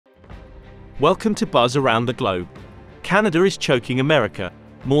Welcome to Buzz Around the Globe. Canada is choking America.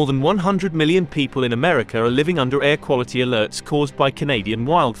 More than 100 million people in America are living under air quality alerts caused by Canadian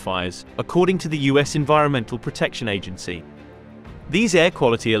wildfires, according to the U.S. Environmental Protection Agency. These air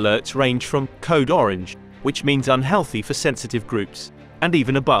quality alerts range from Code Orange, which means unhealthy for sensitive groups, and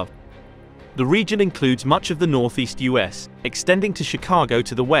even above. The region includes much of the Northeast U.S., extending to Chicago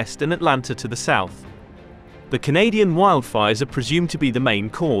to the west and Atlanta to the south. The Canadian wildfires are presumed to be the main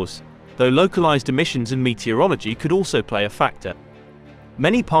cause, though localized emissions and meteorology could also play a factor.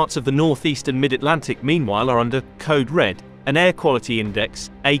 Many parts of the Northeast and Midatlantic meanwhile are under Code Red, an air quality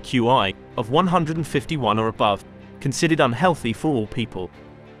index, AQI, of 151 or above, considered unhealthy for all people.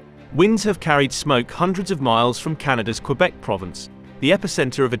 Winds have carried smoke hundreds of miles from Canada's Quebec province, the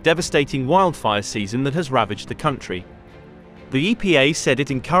epicenter of a devastating wildfire season that has ravaged the country. The EPA said it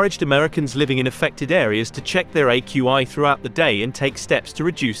encouraged Americans living in affected areas to check their AQI throughout the day and take steps to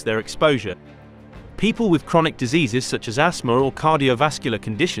reduce their exposure. People with chronic diseases such as asthma or cardiovascular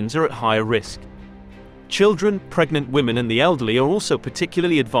conditions are at higher risk. Children, pregnant women and the elderly are also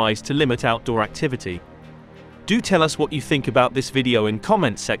particularly advised to limit outdoor activity. Do tell us what you think about this video in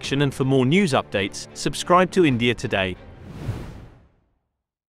comments section, and for more news updates, subscribe to India Today.